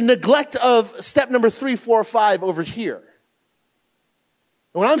 to the neglect of step number 3, 4, 5 over here.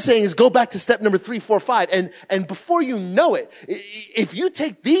 And what I'm saying is go back to step number 3, 4, 5. And before you know it, if you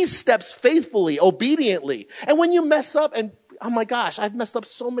take these steps faithfully, obediently, and when you mess up, and oh my gosh, I've messed up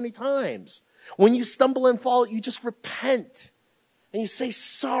so many times. When you stumble and fall, you just repent. And you say,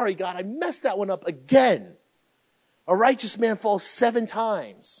 sorry, God, I messed that one up again. A righteous man falls 7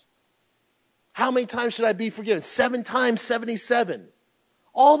 times. How many times should I be forgiven? 7 times 77.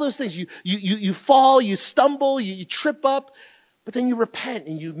 All those things. You fall, you stumble, you trip up, but then you repent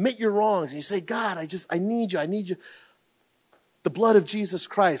and you admit your wrongs. And you say, God, I need you. I need you. The blood of Jesus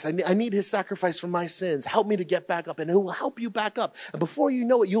Christ. I need his sacrifice for my sins. Help me to get back up. And it will help you back up. And before you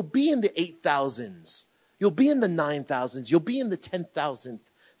know it, you'll be in the 8,000s. You'll be in the 9,000s. You'll be in the 10,000th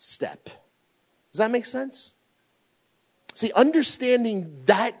step. Does that make sense? See, understanding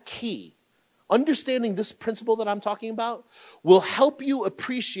that key, understanding this principle that I'm talking about, will help you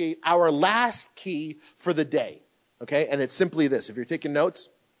appreciate our last key for the day. Okay? And it's simply this. If you're taking notes,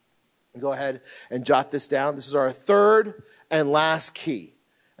 go ahead and jot this down. This is our third and last key.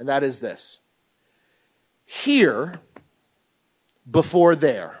 And that is this. Here before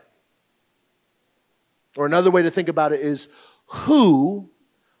there. Or another way to think about it is who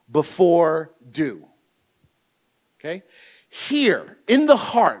before do. Okay? Here, in the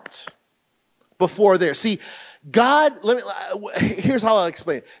heart, before there. See, God, here's how I'll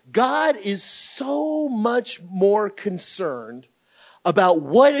explain it. God is so much more concerned about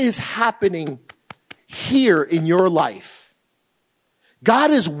what is happening here in your life.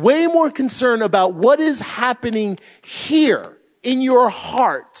 God is way more concerned about what is happening here in your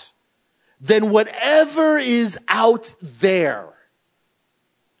heart than whatever is out there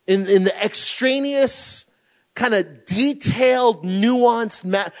in the extraneous, kind of detailed,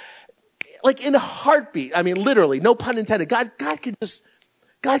 nuanced, like in a heartbeat. I mean, literally, no pun intended. God could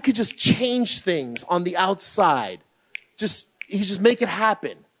just change things on the outside. He just make it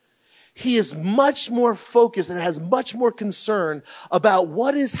happen. He is much more focused and has much more concern about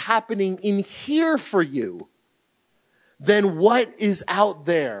what is happening in here for you than what is out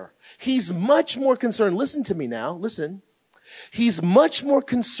there. He's much more concerned. Listen to me now. Listen. He's much more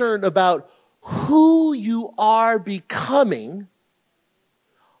concerned about who you are becoming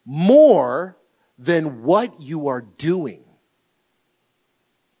more than what you are doing.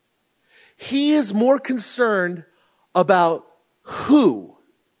 He is more concerned about who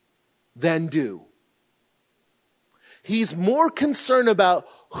than do. He's more concerned about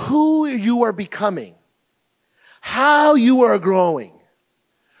who you are becoming, how you are growing,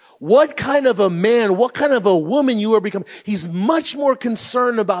 what kind of a man, what kind of a woman you are becoming. He's much more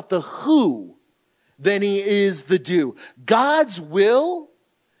concerned about the who than he is the do. God's will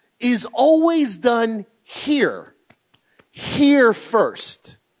is always done here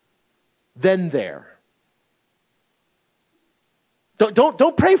first, then there.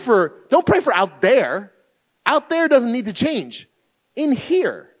 Don't pray for out there. Out there doesn't need to change. In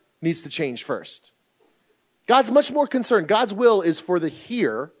here needs to change first. God's much more concerned. God's will is for the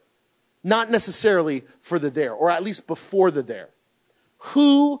here, not necessarily for the there, or at least before the there.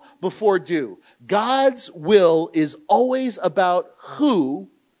 Who before do. God's will is always about who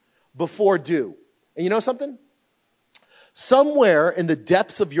before do. And you know something? Somewhere in the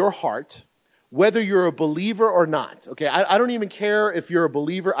depths of your heart, whether you're a believer or not, okay? I don't even care if you're a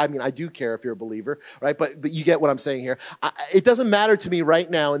believer. I mean, I do care if you're a believer, right? But you get what I'm saying here. It doesn't matter to me right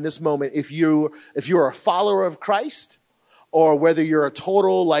now in this moment if you're a follower of Christ or whether you're a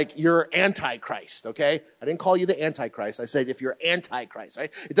total, like, you're antichrist, okay? I didn't call you the antichrist. I said if you're antichrist, right?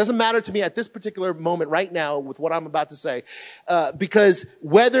 It doesn't matter to me at this particular moment right now with what I'm about to say, because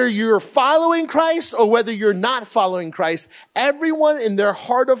whether you're following Christ or whether you're not following Christ, everyone in their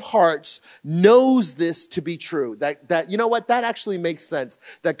heart of hearts knows this to be true. That you know what? That actually makes sense.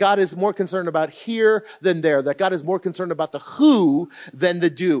 That God is more concerned about here than there. That God is more concerned about the who than the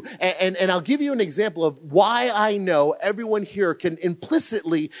do. And I'll give you an example of why I know everyone here can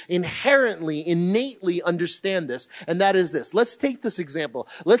implicitly, inherently, innately understand this, and that is this. Let's take this example.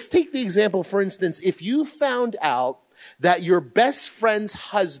 Let's take the example, for instance, if you found out that your best friend's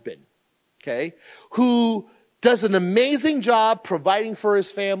husband, okay, who does an amazing job providing for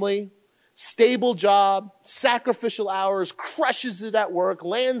his family, stable job, sacrificial hours, crushes it at work,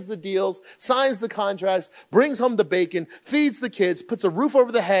 lands the deals, signs the contracts, brings home the bacon, feeds the kids, puts a roof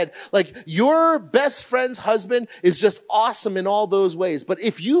over the head. Like, your best friend's husband is just awesome in all those ways. But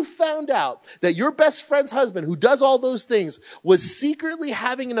if you found out that your best friend's husband, who does all those things, was secretly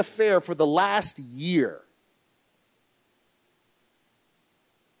having an affair for the last year,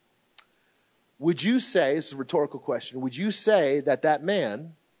 would you say, this is a rhetorical question, would you say that that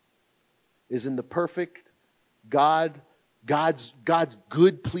man is in the perfect God's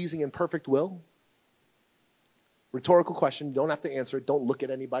good, pleasing, and perfect will? Rhetorical question. You don't have to answer it. Don't look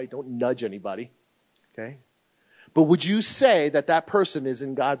at anybody. Don't nudge anybody. Okay? But would you say that that person is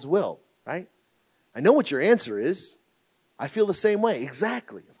in God's will? right? I know what your answer is. I feel the same way.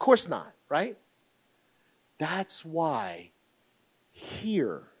 Exactly. Of course not, right? That's why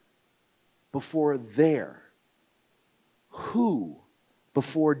here before there, who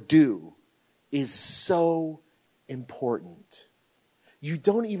before do is so important. You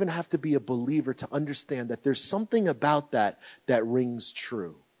don't even have to be a believer to understand that there's something about that that rings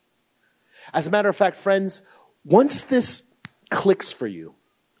true. As a matter of fact, friends, once this clicks for you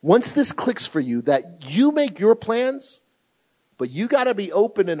that you make your plans, but you got to be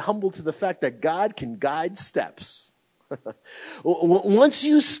open and humble to the fact that God can guide steps. Once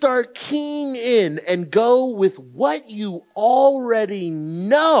you start keying in and go with what you already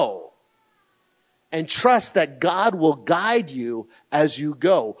know and trust that God will guide you as you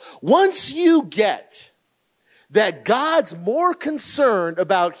go. Once you get that God's more concerned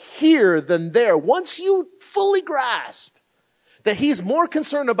about here than there, once you fully grasp that he's more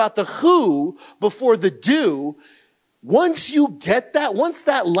concerned about the who before the do, once you get that, once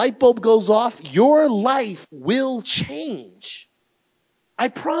that light bulb goes off, your life will change. I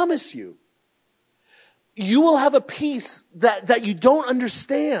promise you. You will have a peace that you don't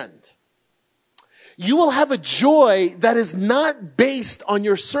understand. You will have a joy that is not based on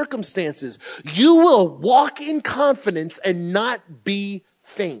your circumstances. You will walk in confidence and not be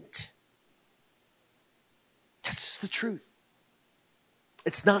faint. That's just the truth.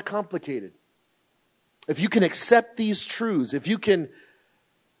 It's not complicated. If you can accept these truths, if you can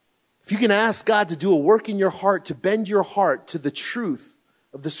ask God to do a work in your heart, to bend your heart to the truth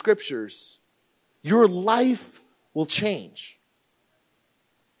of the scriptures, your life will change.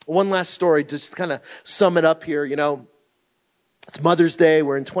 One last story, just to kind of sum it up here. It's Mother's Day.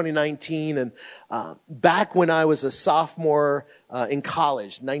 We're in 2019, and back when I was a sophomore in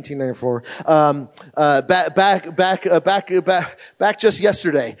college, 1994. Back just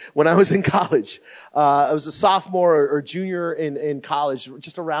yesterday when I was in college, I was a sophomore or junior in college.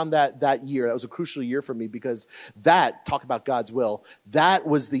 Just around that year, that was a crucial year for me because talk about God's will. That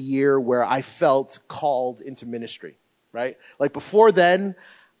was the year where I felt called into ministry. Right, like before then,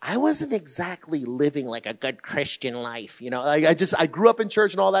 I wasn't exactly living like a good Christian life. I grew up in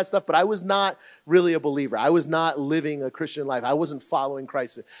church and all that stuff, but I was not really a believer. I was not living a Christian life. I wasn't following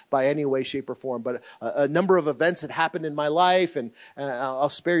Christ by any way, shape, or form. But a number of events had happened in my life, and I'll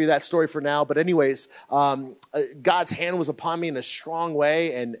spare you that story for now. But anyways, God's hand was upon me in a strong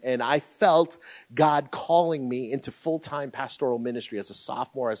way, and I felt God calling me into full-time pastoral ministry as a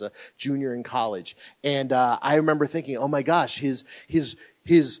sophomore, as a junior in college. And I remember thinking, oh my gosh, his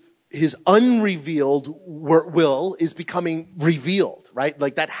unrevealed will is becoming revealed, right?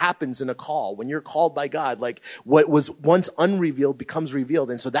 Like that happens in a call. When you're called by God, like what was once unrevealed becomes revealed.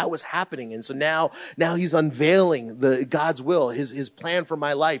 And so that was happening. And so now he's unveiling God's will, his plan for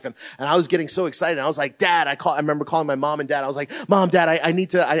my life. And I was getting so excited. I was like, Dad, I remember calling my mom and dad. I was like, Mom, Dad,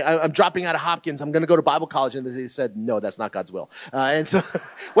 I'm dropping out of Hopkins. I'm going to go to Bible college. And they said, no, that's not God's will. And so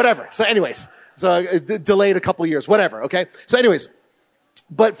whatever. So anyways, delayed a couple years, whatever. Okay. So anyways,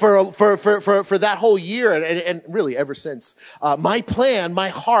 but for that whole year and really ever since, my plan, my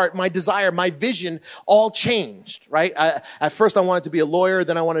heart, my desire, my vision all changed, right? At first I wanted to be a lawyer,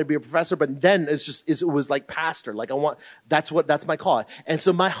 then I wanted to be a professor, but then it was like pastor. Like that's my call. And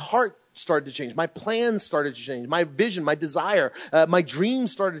so my heart started to change. My plans started to change. My vision, my desire, my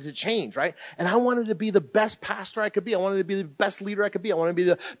dreams started to change, right? And I wanted to be the best pastor I could be. I wanted to be the best leader I could be. I wanted to be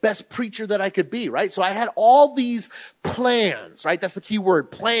the best preacher that I could be, right? So I had all these plans, right? That's the key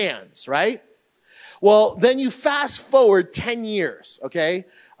word, plans, right? Well, then you fast forward 10 years, okay?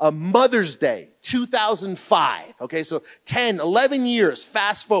 Mother's Day, 2005. Okay, so 10, 11 years,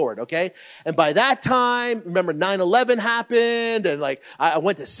 fast forward, okay? And by that time, remember 9/11 happened, and like I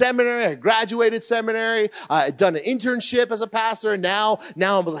went to seminary, I graduated seminary, I had done an internship as a pastor, now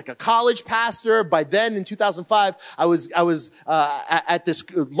I'm like a college pastor. By then, in 2005, I was at this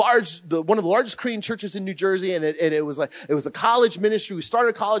one of the largest Korean churches in New Jersey, and it was the college ministry. We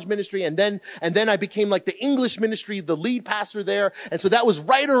started college ministry, and then I became like the English ministry, the lead pastor there, and so that was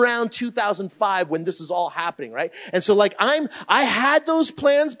right around 2005 when this is all happening, right? And so like I had those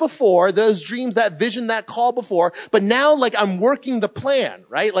plans before, those dreams, that vision, that call before, but now like I'm working the plan,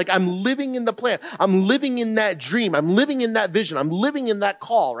 right? Like I'm living in the plan. I'm living in that dream. I'm living in that vision. I'm living in that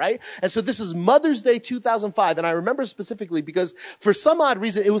call, right? And so this is Mother's Day 2005. And I remember specifically because for some odd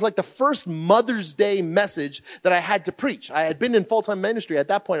reason, it was like the first Mother's Day message that I had to preach. I had been in full-time ministry at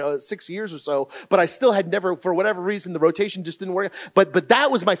that point, 6 years or so, but I still had never, for whatever reason, the rotation just didn't work. But that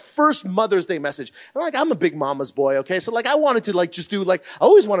was was my first Mother's Day message. And like, I'm a big mama's boy, okay? So like, I wanted to like, just do like, I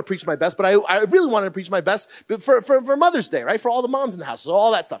always want to preach my best, but I really wanted to preach my best for Mother's Day, right? For all the moms in the house, so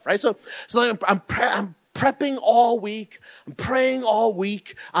all that stuff, right? So like, I'm prepping all week. I'm praying all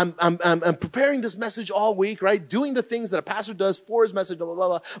week. I'm preparing this message all week, right? Doing the things that a pastor does for his message, blah, blah, blah,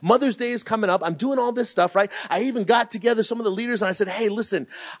 blah. Mother's Day is coming up. I'm doing all this stuff, right? I even got together some of the leaders and I said, hey, listen,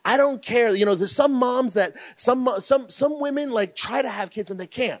 I don't care. You know, there's some moms that, some women like try to have kids and they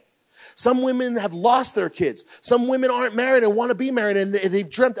can't. Some women have lost their kids. Some women aren't married and want to be married, and they've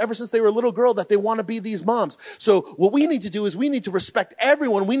dreamt ever since they were a little girl that they want to be these moms. So what we need to do is we need to respect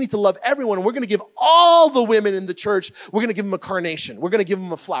everyone. We need to love everyone. And we're going to give all the women in the church, we're going to give them a carnation. We're going to give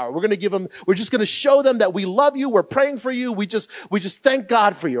them a flower. We're just going to show them that we love you. We're praying for you. We just thank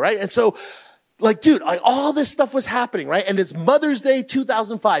God for you, right? And so, like, dude, like all this stuff was happening, right? And it's Mother's Day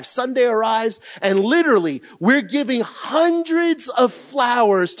 2005. Sunday arrives, and literally we're giving hundreds of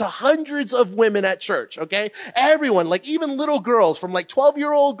flowers to hundreds of women at church, okay? Everyone, like even little girls, from like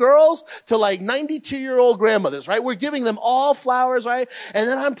 12-year-old girls to like 92-year-old grandmothers, right? We're giving them all flowers, right? And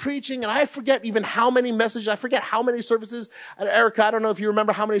then I'm preaching, and I forget even how many messages, I forget how many services. And Erica, I don't know if you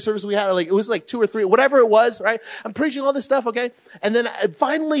remember how many services we had. Like, it was like 2 or 3, whatever it was, right? I'm preaching all this stuff, okay? And then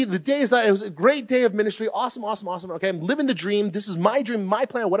finally, the day is that it was a great day of ministry. Awesome. Okay. I'm living the dream. This is my dream, my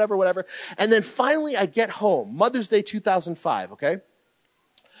plan, whatever. And then finally I get home, Mother's Day 2005. Okay.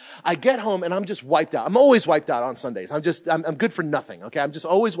 I get home and I'm just wiped out. I'm always wiped out on Sundays. I'm good for nothing. Okay. I'm just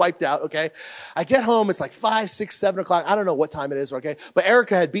always wiped out. Okay. I get home. It's like 5, 6, 7 o'clock. I don't know what time it is. Okay. But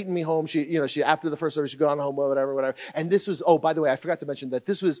Erica had beaten me home. She, after the first service, she'd gone home, whatever. And this was, oh, by the way, I forgot to mention that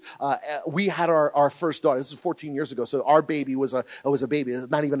this was, we had our first daughter. This was 14 years ago. So our baby was a baby.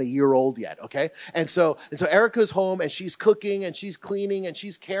 It's not even a year old yet. Okay. And so Erica's home and she's cooking and she's cleaning and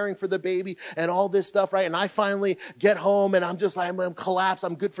she's caring for the baby and all this stuff. Right. And I finally get home and I'm just like, I'm collapsed.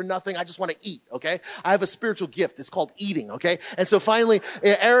 I'm good for nothing. I just want to eat, okay? I have a spiritual gift. It's called eating, okay? And so finally,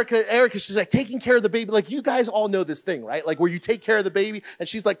 Erica, she's like taking care of the baby. Like, you guys all know this thing, right? Like, where you take care of the baby and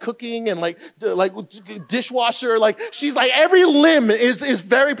she's like cooking and like dishwasher. Like, she's like, every limb is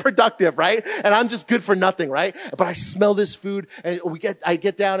very productive, right? And I'm just good for nothing, right? But I smell this food and I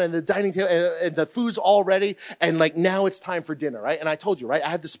get down and the dining table and the food's all ready. And like, now it's time for dinner, right? And I told you, right? I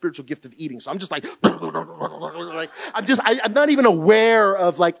have the spiritual gift of eating. So I'm just like, I'm not even aware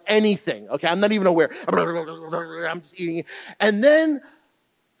of like anything. Okay. I'm not even aware. I'm just eating. And then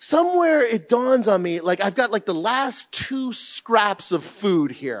somewhere it dawns on me, like I've got like the last 2 scraps of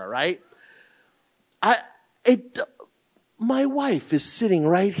food here, right? My wife is sitting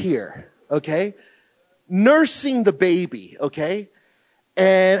right here, okay? Nursing the baby, okay?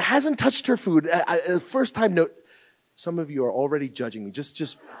 And hasn't touched her food. First time note, some of you are already judging me.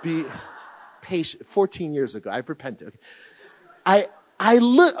 Just be patient. 14 years ago, I've repented. I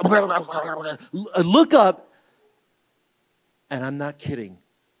look up, and I'm not kidding.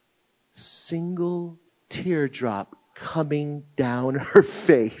 Single teardrop coming down her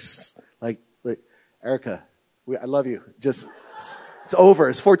face. Like Erica, I love you. It's over.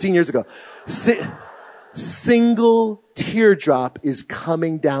 It's 14 years ago. Single teardrop is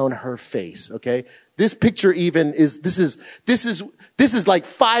coming down her face. Okay. This picture even this is like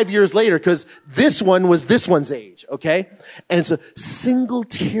 5 years later, because this one was this one's age. Okay. And so single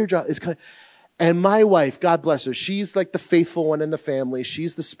teardrop is coming. And my wife, God bless her, she's like the faithful one in the family.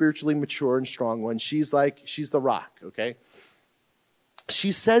 She's the spiritually mature and strong one. She's the rock. Okay.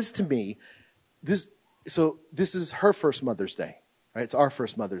 She says to me, this is her first Mother's Day, right? It's our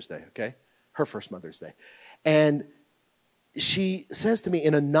first Mother's Day. Okay. Her first Mother's Day. And she says to me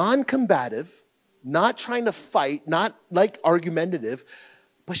in a non-combative, not trying to fight, not like argumentative,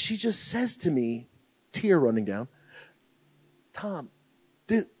 but she just says to me, tear running down, Tom,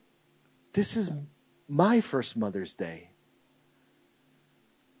 this is my first Mother's Day.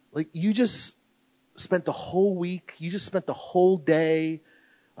 Like, you just spent the whole week, you just spent the whole day,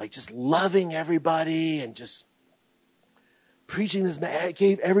 like just loving everybody and just preaching this. I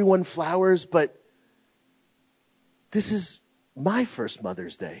gave everyone flowers, but this is my first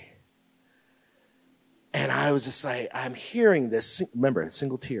Mother's Day. And I was just like, I'm hearing this. Remember,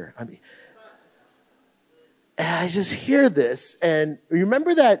 single tear. And I just hear this. And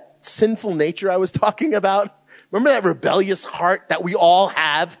remember that sinful nature I was talking about? Remember that rebellious heart that we all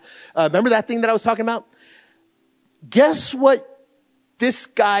have? Remember that thing that I was talking about? Guess what this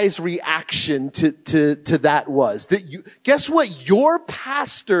guy's reaction to that was? Guess what your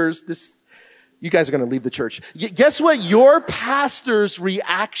pastors, you guys are going to leave the church. Guess what your pastor's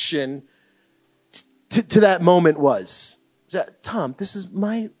reaction to that moment was? Tom, this is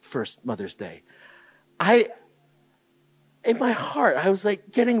my first Mother's Day. in my heart, I was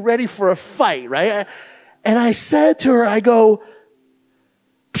like getting ready for a fight, right? And I said to her, I go,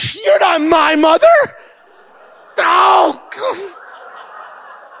 "You're not my mother." Oh, God.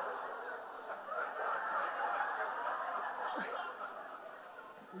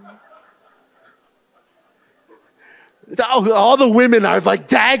 All the women are like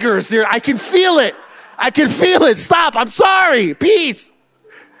daggers there. I can feel it. I can feel it. Stop. I'm sorry. Peace.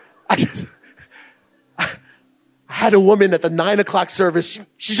 I had a woman at the 9:00 service.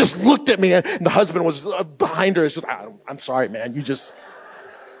 She just looked at me, and the husband was behind her. She was, "I'm sorry, man. You just..."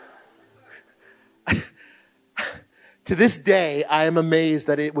 To this day, I am amazed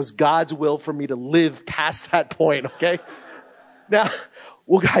that it was God's will for me to live past that point. Okay. Now,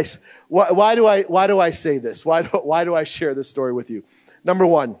 well, guys, why do I say this? Why do I share this story with you? Number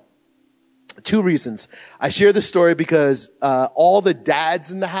one, 2 reasons. I share this story because all the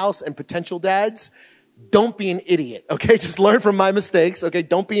dads in the house and potential dads, don't be an idiot, okay? Just learn from my mistakes, okay?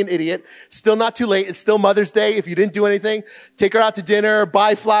 Don't be an idiot. Still not too late. It's still Mother's Day. If you didn't do anything, take her out to dinner,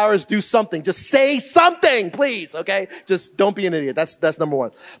 buy flowers, do something. Just say something, please, okay? Just don't be an idiot. That's number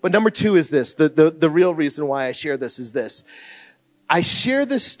one. But number 2 is this. The real reason why I share this is this. I share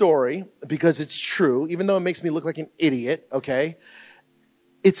this story because it's true, even though it makes me look like an idiot, okay?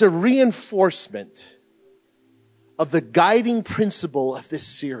 It's a reinforcement of the guiding principle of this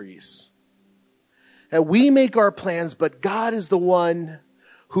series. That we make our plans, but God is the one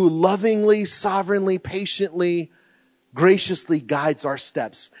who lovingly, sovereignly, patiently, graciously guides our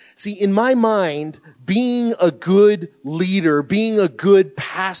steps. See, in my mind, being a good leader, being a good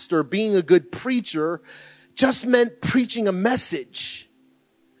pastor, being a good preacher just meant preaching a message.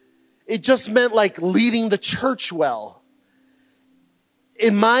 It just meant like leading the church well.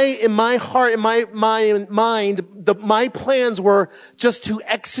 In my heart, in my mind, my plans were just to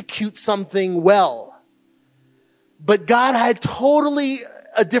execute something well. But God had totally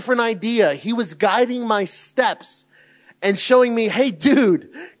a different idea. He was guiding my steps and showing me, "Hey, dude,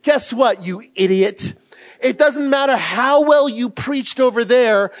 guess what, you idiot? It doesn't matter how well you preached over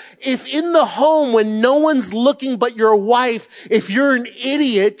there. If in the home when no one's looking but your wife, if you're an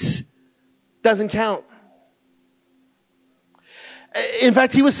idiot, doesn't count." In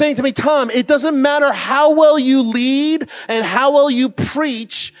fact, he was saying to me, "Tom, it doesn't matter how well you lead and how well you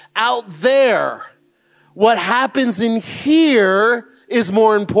preach out there. What happens in here is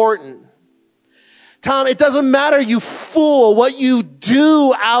more important. Tom, it doesn't matter, you fool, what you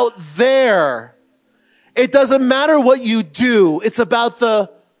do out there. It doesn't matter what you do. It's about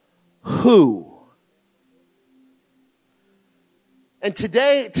the who." And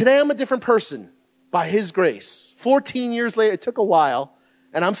today I'm a different person by his grace. 14 years later, it took a while,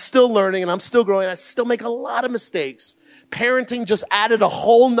 and I'm still learning and I'm still growing. I still make a lot of mistakes. Parenting just added a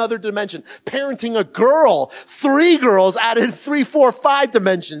whole nother dimension. Parenting a girl, 3 girls added 3, 4, 5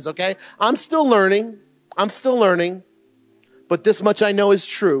 dimensions, okay? I'm still learning. But this much I know is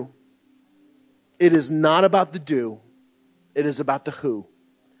true. It is not about the do. It is about the who.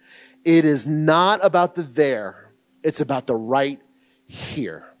 It is not about the there. It's about the right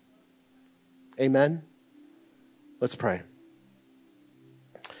here. Amen? Let's pray.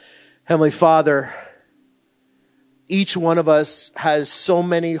 Heavenly Father, each one of us has so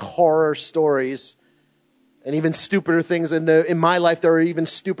many horror stories and even stupider things. In my life, there are even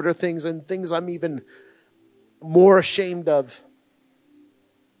stupider things and things I'm even more ashamed of.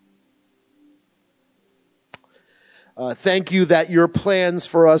 Thank you that your plans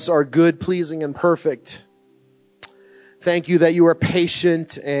for us are good, pleasing, and perfect. Thank you that you are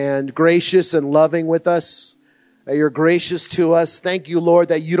patient and gracious and loving with us. That you're gracious to us. Thank you, Lord,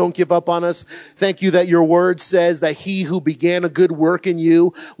 that you don't give up on us. Thank you that your word says that he who began a good work in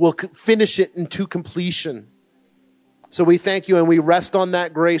you will finish it into completion. So we thank you and we rest on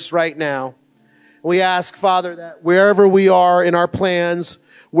that grace right now. We ask, Father, that wherever we are in our plans,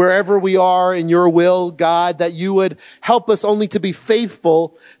 wherever we are in your will, God, that you would help us only to be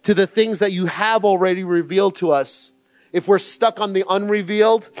faithful to the things that you have already revealed to us. If we're stuck on the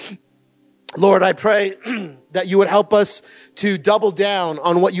unrevealed, Lord, I pray that you would help us to double down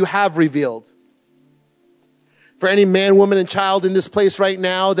on what you have revealed. For any man, woman, and child in this place right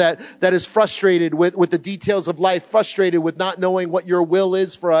now that is frustrated with the details of life, frustrated with not knowing what your will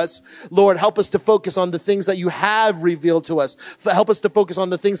is for us, Lord, help us to focus on the things that you have revealed to us. Help us to focus on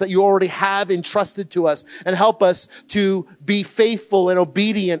the things that you already have entrusted to us, and help us to be faithful and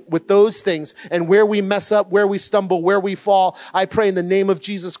obedient with those things. And where we mess up, where we stumble, where we fall, I pray in the name of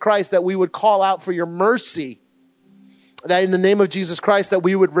Jesus Christ that we would call out for your mercy. That in the name of Jesus Christ that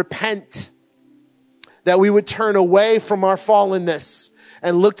we would repent. That we would turn away from our fallenness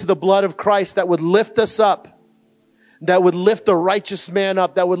and look to the blood of Christ that would lift us up, that would lift the righteous man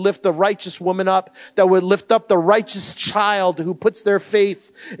up, that would lift the righteous woman up, that would lift up the righteous child who puts their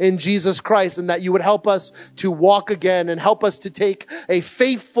faith in Jesus Christ, and that you would help us to walk again and help us to take a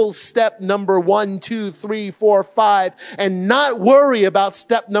faithful step number 1, 2, 3, 4, 5, and not worry about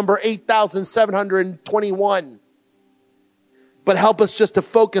step number 8,721. But help us just to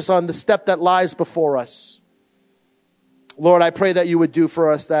focus on the step that lies before us. Lord, I pray that you would do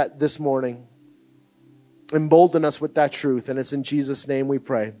for us that this morning. Embolden us with that truth. And it's in Jesus' name we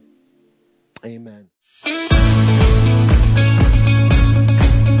pray. Amen.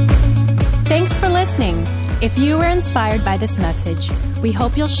 Thanks for listening. If you were inspired by this message, we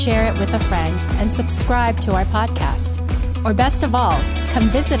hope you'll share it with a friend and subscribe to our podcast. Or best of all, come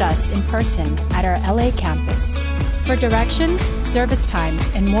visit us in person at our LA campus. For directions, service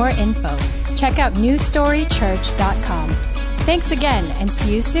times, and more info, check out newstorychurch.com. Thanks again, and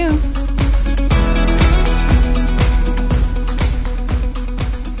see you soon.